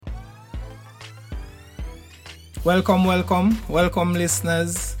Welcome,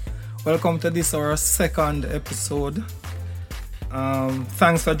 listeners. Welcome to this our second episode.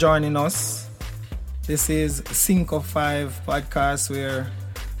 Thanks for joining us. This is Sync of 5 podcast where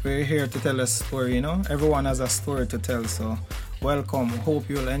we're here to tell a story. Everyone has a story to tell. So, welcome. Hope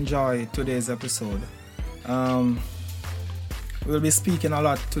you'll enjoy today's episode. We'll be speaking a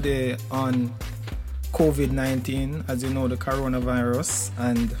lot today on COVID-19, as you know, the coronavirus,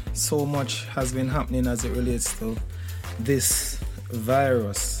 and so much has been happening as it relates to this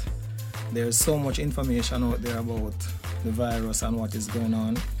virus. There's so much information out there about the virus and what is going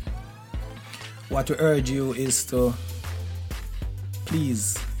on. What we urge you is to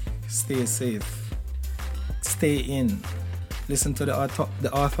please stay safe, stay in, listen to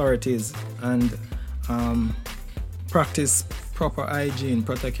the authorities, and practice proper hygiene,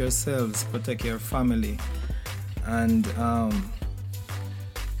 protect yourselves, protect your family, and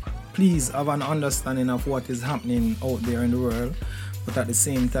please have an understanding of what is happening out there in the world, but at the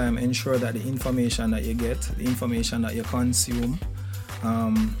same time ensure that the information that you get, the information that you consume,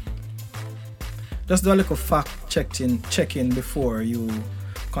 just do a little fact checking before you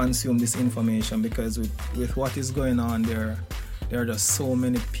consume this information, because with what is going on there are just so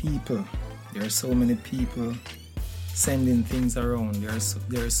many people. There are so many people sending things around. There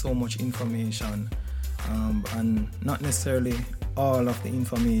is so much information, and not necessarily all of the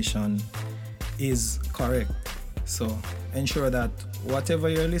information is correct. So ensure that whatever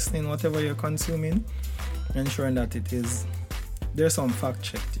you're listening, whatever you're consuming, ensuring that there's some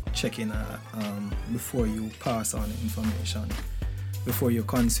fact checking before you pass on information, before you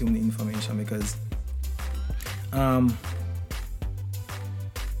consume the information, because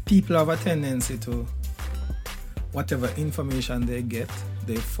people have a tendency to, whatever information they get,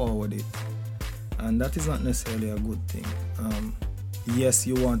 they forward it. And that is not necessarily a good thing. Yes,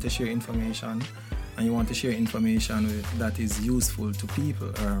 you want to share information, and you want to share information that is useful to people,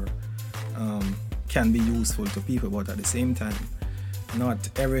 or can be useful to people, but at the same time, not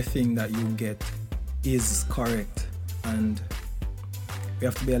everything that you get is correct. And we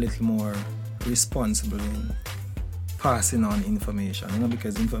have to be a little more responsible in passing on information,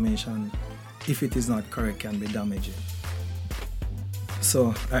 because information, if it is not correct, can be damaging.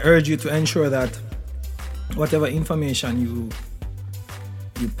 So I urge you to ensure that whatever information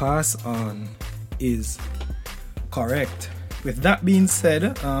you pass on is correct. With that being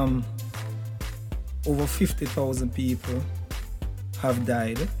said, over 50,000 people have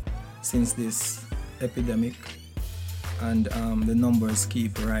died since this epidemic, and the numbers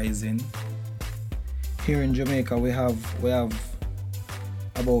keep rising. Here in Jamaica, we have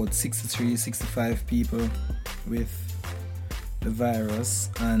about 65 people with the virus,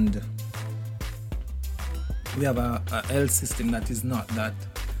 and we have a health system that is not that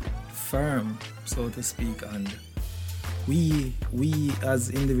firm, so to speak, and we as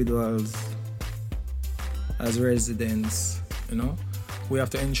individuals, as residents, we have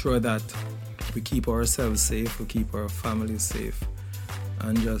to ensure that we keep ourselves safe, we keep our families safe,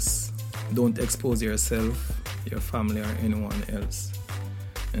 and just don't expose yourself, your family, or anyone else.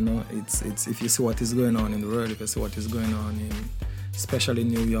 It's if you see what is going on in the world, if you see what is going on especially in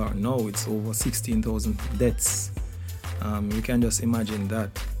New York now, it's over 16,000 deaths. You can just imagine that,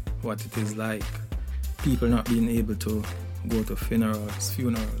 what it is like, people not being able to go to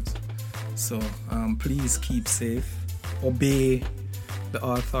funerals. So please keep safe, obey the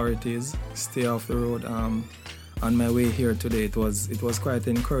authorities, stay off the road. On my way here today, it was quite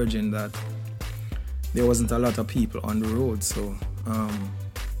encouraging that there wasn't a lot of people on the road, so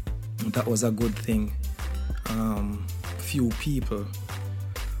that was a good thing. Few people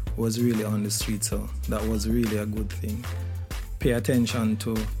was really on the street, so that was really a good thing. Pay attention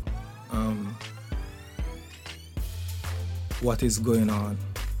to what is going on.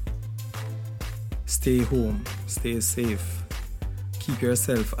 Stay home, stay safe, keep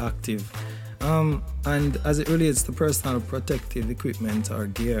yourself active. And as it relates to personal protective equipment or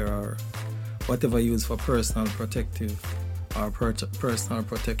gear or whatever used for personal protective or personal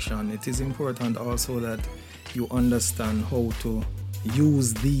protection, it is important also that you understand how to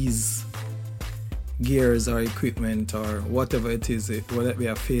use these gears or equipment or whatever it is, whether it be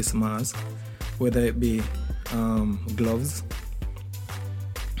a face mask, whether it be gloves.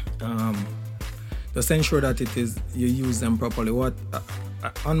 Just ensure that you use them properly.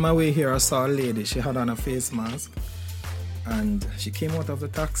 On my way here, I saw a lady. She had on a face mask, and she came out of the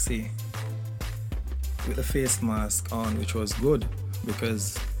taxi with the face mask on, which was good,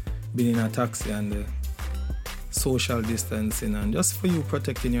 because being in a taxi and the social distancing and just for you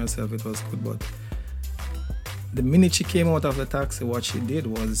protecting yourself, it was good. But the minute she came out of the taxi, what she did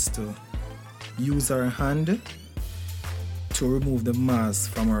was to use her hand to remove the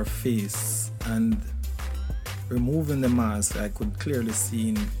mask from her face, and removing the mask, I could clearly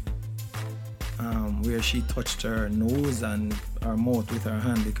see where she touched her nose and her mouth with her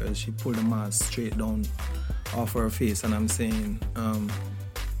hand, because she pulled the mask straight down off her face, and I'm saying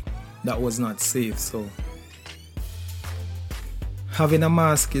that was not safe. So having a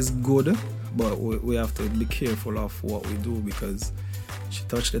mask is good, but we have to be careful of what we do, because she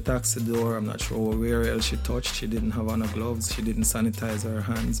touched the taxi door. I'm not sure where else she touched. She didn't have on her gloves. She didn't sanitize her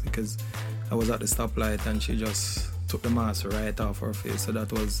hands, because I was at the stoplight and she just took the mask right off her face. So that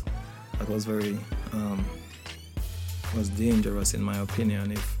was very was dangerous in my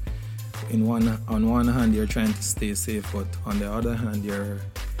opinion. If on one hand you're trying to stay safe, but on the other hand you're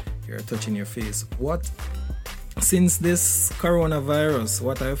touching your face. Since this coronavirus,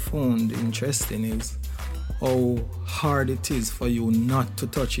 what I found interesting is how hard it is for you not to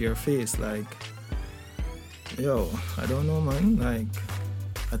touch your face. Like, I don't know, man. Like,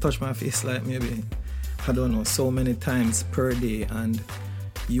 I touch my face like maybe, I don't know, so many times per day, and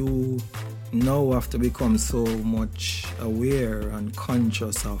you now have to become so much aware and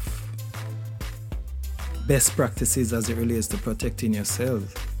conscious of best practices as it relates to protecting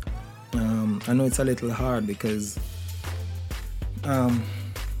yourself. I know it's a little hard because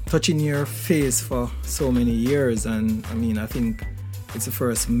touching your face for so many years, and I think it's the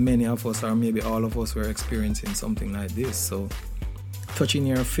first many of us, or maybe all of us, were experiencing something like this. So touching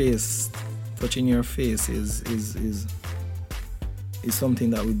your face is something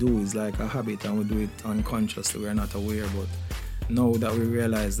that we do. Is like a habit, and we do it unconsciously. We're not aware, but now that we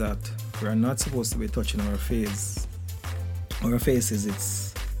realize that we're not supposed to be touching our faces,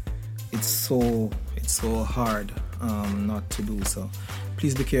 it's so hard not to do so.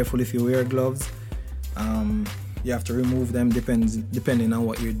 Please be careful if you wear gloves. You have to remove them depending on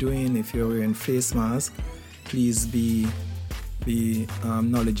what you're doing. If you're wearing face mask, please be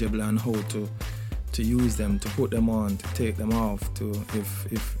knowledgeable on how to use them, to put them on, to take them off. To if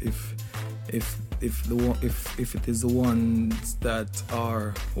it is the ones that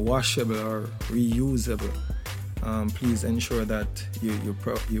are washable or reusable, please ensure that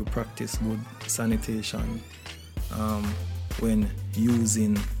you practice good sanitation when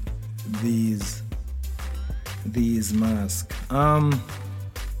using these masks.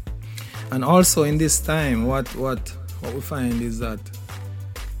 And also in this time, what we find is that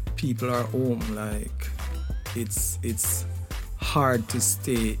people are home. Like, it's hard to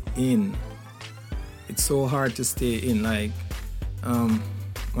stay in. It's so hard to stay in. Like,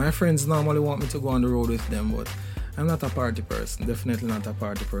 my friends normally want me to go on the road with them, but I'm not a party person. Definitely not a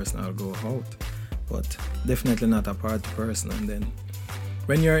party person. I'll go out, but definitely not a party person. And then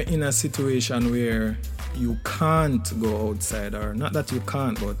when you're in a situation where you can't go outside, or not that you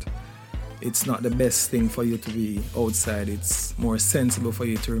can't, but it's not the best thing for you to be outside, it's more sensible for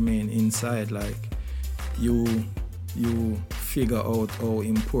you to remain inside. Like, you figure out how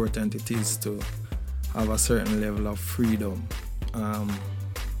important it is to have a certain level of freedom.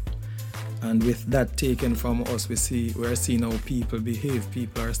 And with that taken from us, we're seeing how people behave.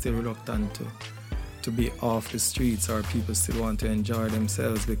 People are still reluctant to be off the streets, or people still want to enjoy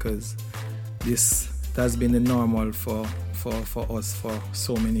themselves, because this has been the normal for us for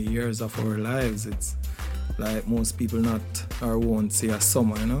so many years of our lives. It's like most people won't see a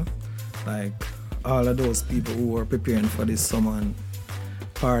summer, like all of those people who were preparing for this summer and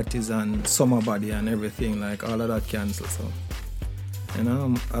parties and summer body and everything, like all of that canceled. So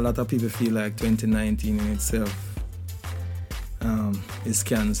a lot of people feel like 2019 in itself is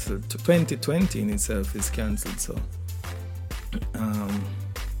cancelled. 2020 in itself is cancelled. So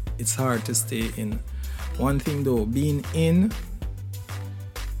it's hard to stay in. One thing though, being in,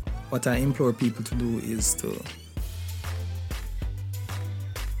 what I implore people to do is to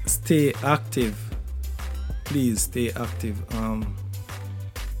stay active. Please stay active.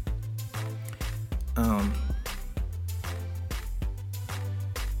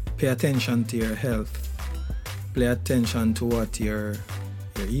 Pay attention to your health. Pay attention to what you're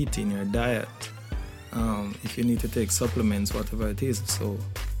eating, your diet. If you need to take supplements, whatever it is, so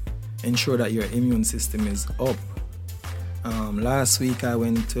ensure that your immune system is up. Last week I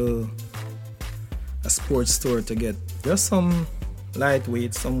went to a sports store to get just some light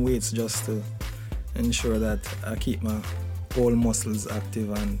weights, some weights, just to ensure that I keep my whole muscles active.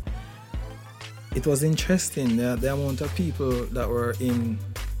 And it was interesting the amount of people that were in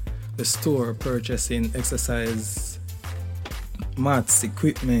the store purchasing exercise mats,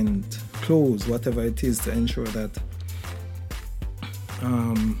 equipment, clothes, whatever it is, to ensure that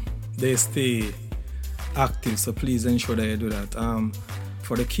they stay active. So please ensure that you do that.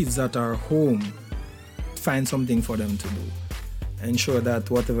 For the kids that are home, find something for them to do. ensure that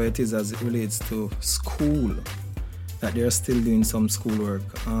whatever it is as it relates to school, that they're still doing some schoolwork.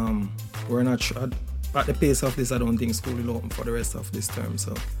 We're not sure. At the pace of this, I don't think school will open for the rest of this term.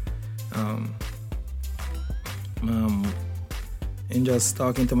 So, in just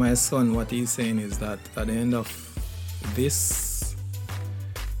talking to my son, what he's saying is that at the end of this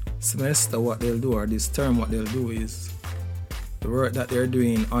semester, what they'll do, or this term, what they'll do is the work that they're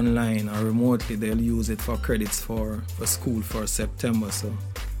doing online or remotely, they'll use it for credits for school for September. So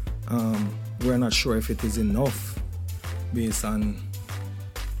we're not sure if it is enough based on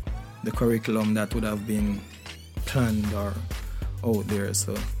the curriculum that would have been planned or out there.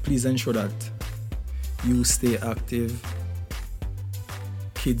 So please ensure that you stay active,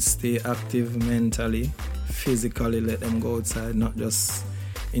 kids stay active mentally, physically. Let them go outside, not just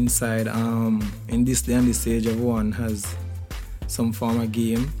inside. In this day and this age, everyone has some form of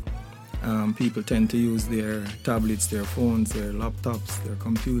game. People tend to use their tablets, their phones, their laptops, their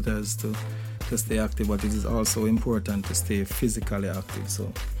computers to stay active, but it is also important to stay physically active.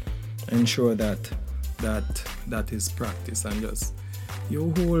 So ensure that is practice, and just your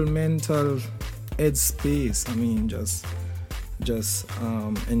whole mental headspace. I mean, just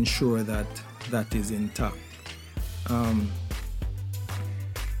ensure that is intact.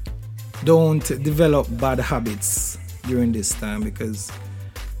 Don't develop bad habits during this time, because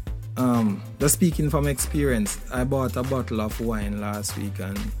just speaking from experience, I bought a bottle of wine last week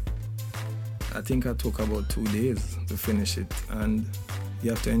and I think I took about 2 days to finish it. And you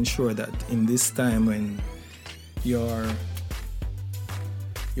have to ensure that in this time when you're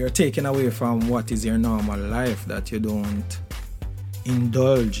taken away from what is your normal life, that you don't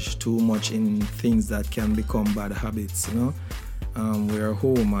indulge too much in things that can become bad habits. We're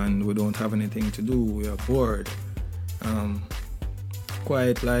home and we don't have anything to do, we are bored.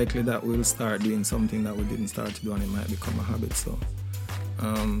 Quite likely that we'll start doing something that we didn't start to do, and it might become a habit. So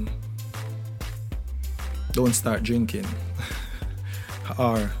don't start drinking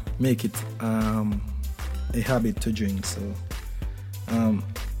or make it a habit to drink. So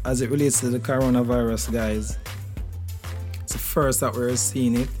as it relates to the coronavirus, guys, it's the first that we're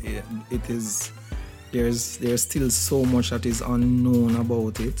seeing it. It is there's still so much that is unknown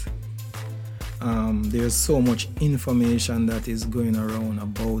about it. There's so much information that is going around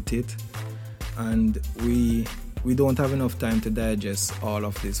about it, and we don't have enough time to digest all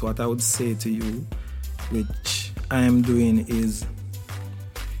of this. What I would say to you, which I am doing, is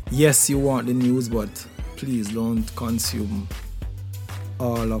yes, you want the news, but please don't consume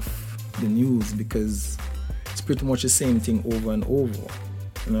all of the news, because it's pretty much the same thing over and over.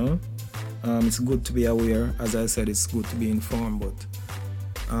 It's good to be aware. As I said, it's good to be informed, but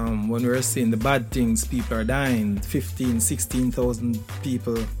when we're seeing the bad things, people are dying, 15,000, 16,000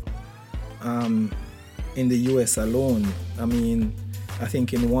 people in the US alone. I mean, I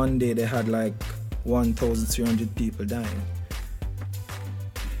think in one day they had like 1,300 people dying.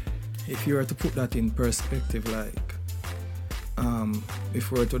 If you were to put that in perspective, like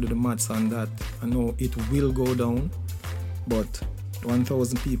if we were to do the maths on that, I know it will go down, but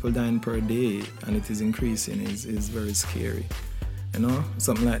 1,000 people dying per day and it is increasing is very scary.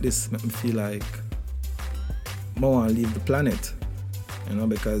 Something like this makes me feel like I want to leave the planet,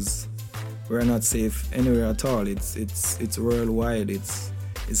 because we're not safe anywhere at all. It's worldwide. It's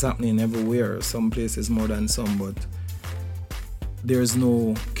happening everywhere. Some places more than some, but there's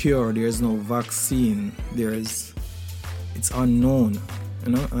no cure. There's no vaccine. It's unknown,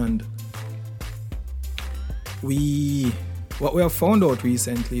 and what we have found out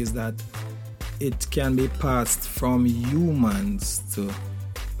recently is that it can be passed from humans to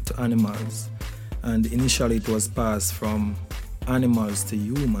animals, and initially it was passed from animals to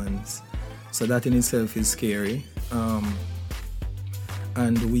humans, so that in itself is scary.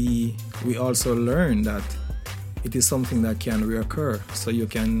 And we also learned that it is something that can reoccur, so you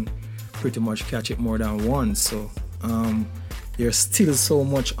can pretty much catch it more than once. So there's still so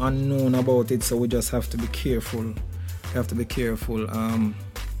much unknown about it, so we just have to be careful.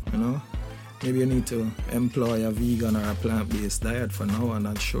 Maybe you need to employ a vegan or a plant-based diet for now. I'm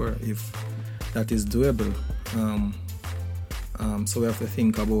not sure if that is doable. So we have to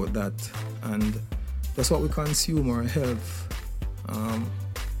think about that, and that's what we consume, our health.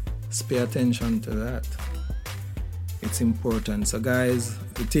 Let's pay attention to that. It's important. So guys,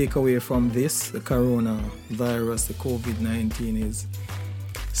 the takeaway from this, the coronavirus, the COVID-19, is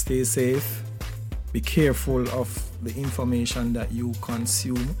stay safe, be careful of the information that you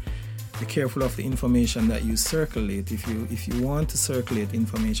consume, be careful of the information that you circulate. If you want to circulate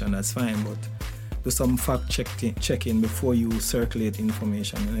information, that's fine, but do some fact checking before you circulate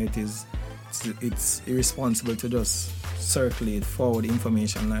information. And it is it's irresponsible to just circulate forward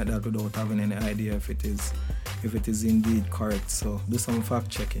information like that without having any idea if it is indeed correct. So do some fact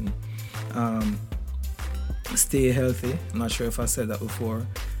checking. Stay healthy. I'm not sure if I said that before.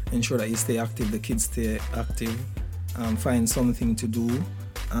 Ensure that you stay active, the kids stay active. Find something to do,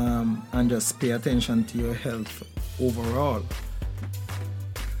 and just pay attention to your health overall.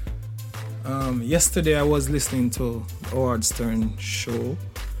 Yesterday I was listening to Howard Stern show,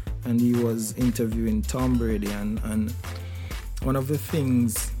 and he was interviewing Tom Brady, and one of the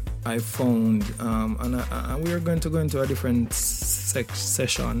things I found, and we are going to go into a different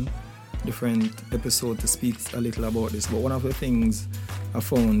session, different episode to speak a little about this, but one of the things I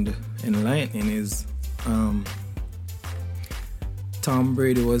found enlightening is Tom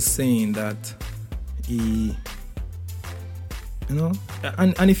Brady was saying that he,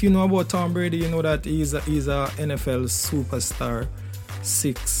 and if you know about Tom Brady, you know that he's a NFL superstar,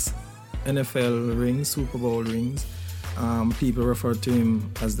 6 NFL rings, Super Bowl rings. People refer to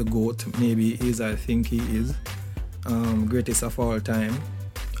him as the GOAT. Maybe he is, I think he is. Greatest of all time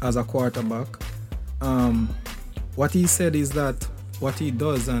as a quarterback. What he said is that what he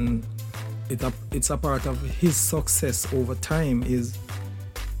does, and it's a part of his success over time, is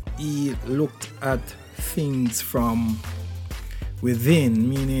he looked at things from within,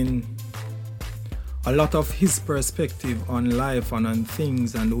 meaning a lot of his perspective on life and on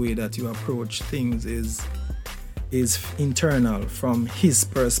things and the way that you approach things is internal from his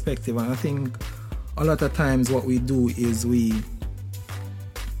perspective. And I think a lot of times what we do is we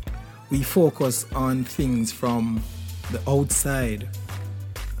focus on things from the outside,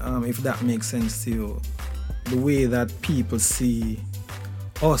 if that makes sense to you. The way that people see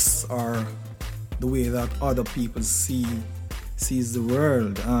us, or the way that other people sees the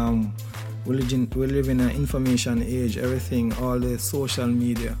world. We live in an information age, everything, all the social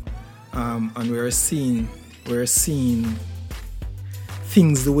media, and we're seeing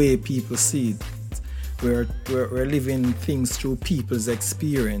things the way people see it. We're living things through people's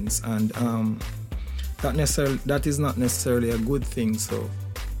experience, and that is not necessarily a good thing. So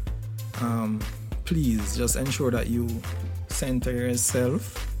please just ensure that you center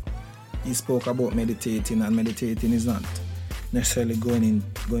yourself. He spoke about meditating, and meditating is not necessarily going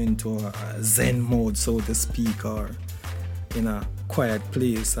to a Zen mode, so to speak, or in a quiet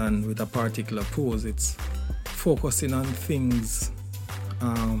place and with a particular pose. It's focusing on things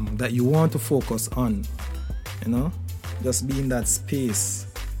that you want to focus on, just be in that space.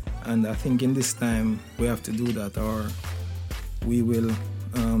 And I think in this time we have to do that, or we will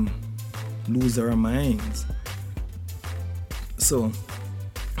lose our minds. So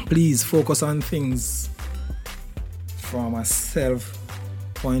please focus on things from a self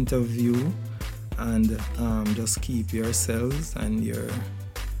point of view, and just keep yourselves and your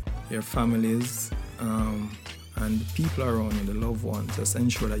families and people around you, the loved ones, just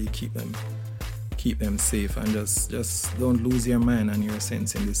ensure that you keep them safe, and just don't lose your mind and your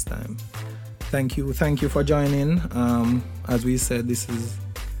sense in this time. Thank you for joining. As we said, this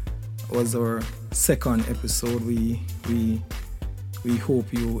was our second episode. We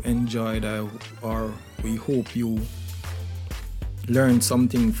hope you enjoyed, or we hope you learned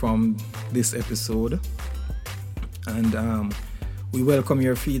something from this episode, and we welcome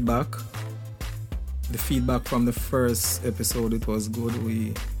your feedback. The feedback from the first episode, it was good.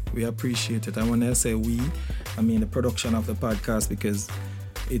 We appreciate it. And when I say we, I mean the production of the podcast, because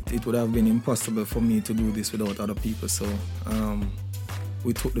it would have been impossible for me to do this without other people. So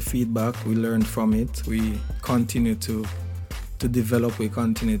we took the feedback, we learned from it, we continue to develop, we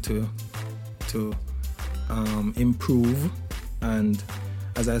continue to improve. And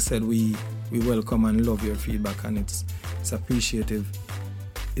as I said, we welcome and love your feedback, and it's appreciated.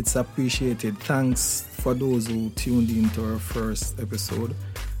 It's appreciated. Thanks for those who tuned into our first episode.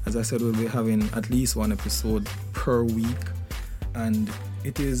 As I said, we'll be having at least one episode per week, and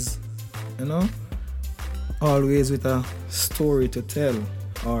it is, always with a story to tell,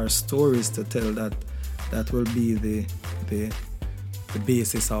 or stories to tell, that will be the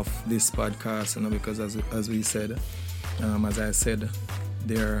basis of this podcast, because as we said, as I said,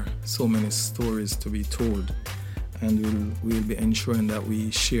 there are so many stories to be told, and we'll be ensuring that we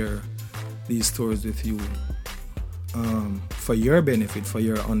share these stories with you, for your benefit, for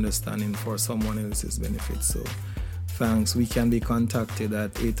your understanding, for someone else's benefit. So thanks. We can be contacted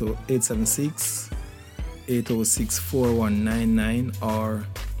at 876-4199, or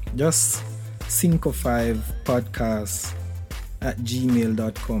just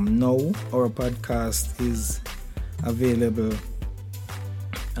cinco5podcast@gmail.com. Now our podcast is available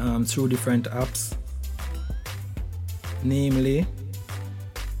through different apps, namely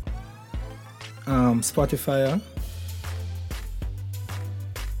Spotify,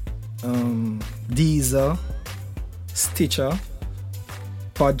 Deezer, Stitcher,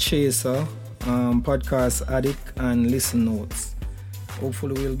 Podchaser, Podcast Addict, and Listen Notes.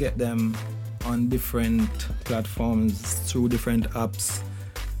 Hopefully we'll get them on different platforms through different apps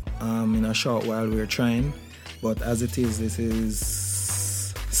in a short while. We're trying, but as it is, this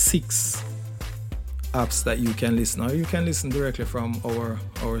is 6 apps that you can listen, or you can listen directly from our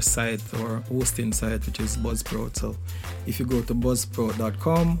site, our hosting site, which is Buzzsprout. So if you go to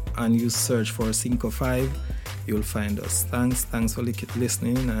buzzsprout.com and you search for Cinco 5, you'll find us. Thanks for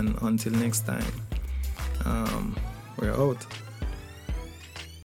listening, and until next time, we're out.